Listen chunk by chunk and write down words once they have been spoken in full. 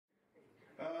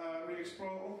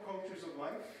explore all cultures of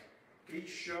life. Each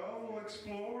show will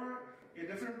explore a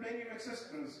different plane of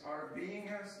existence. Our being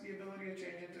has the ability to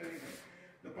change into anything.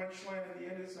 The punchline at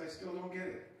the end is, I still don't get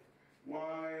it.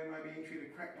 Why am I being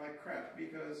treated like crap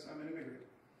because I'm an immigrant?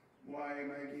 Why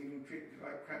am I being treated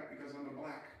like crap because I'm a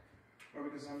black? Or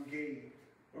because I'm gay?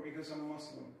 Or because I'm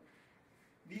Muslim?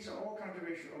 These are all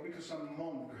controversial. Or because I'm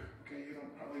Hmong. Okay, you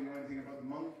don't probably know anything about the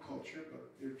Hmong culture, but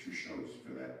there are 2 shows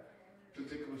for that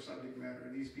particular subject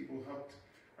matter. These people helped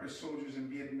our soldiers in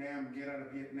Vietnam get out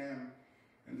of Vietnam,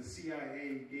 and the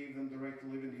CIA gave them the right to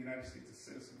live in the United States as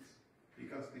citizens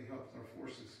because they helped our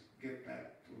forces get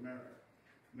back to America.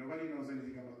 Nobody knows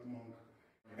anything about the Hmong.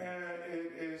 And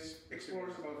it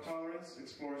explores about tolerance,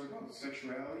 explores about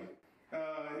sexuality,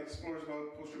 explores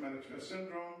about post-traumatic stress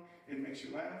syndrome. It makes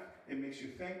you laugh, it makes you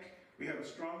think. We have a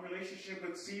strong relationship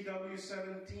with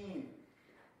CW17.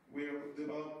 We have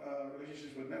developed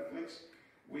relationships with Netflix.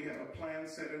 We have a plan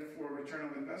set in for return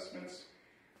on investments.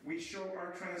 We show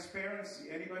our transparency.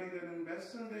 Anybody that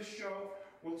invests in this show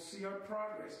will see our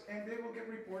progress, and they will get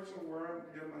reports of where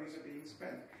their monies are being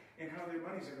spent and how their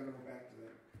monies are going to go back to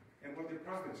them and what their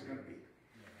profits are going to be.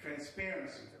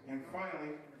 Transparency. And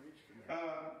finally,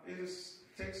 it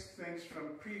takes things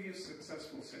from previous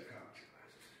successful sitcoms.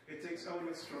 It takes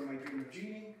elements from My Dream of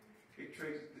Jeannie. It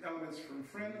takes elements from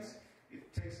Friends.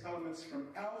 It takes elements from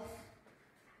Elf.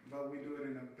 But we do it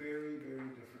in a very, very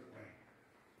different way.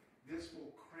 This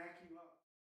will crack you up.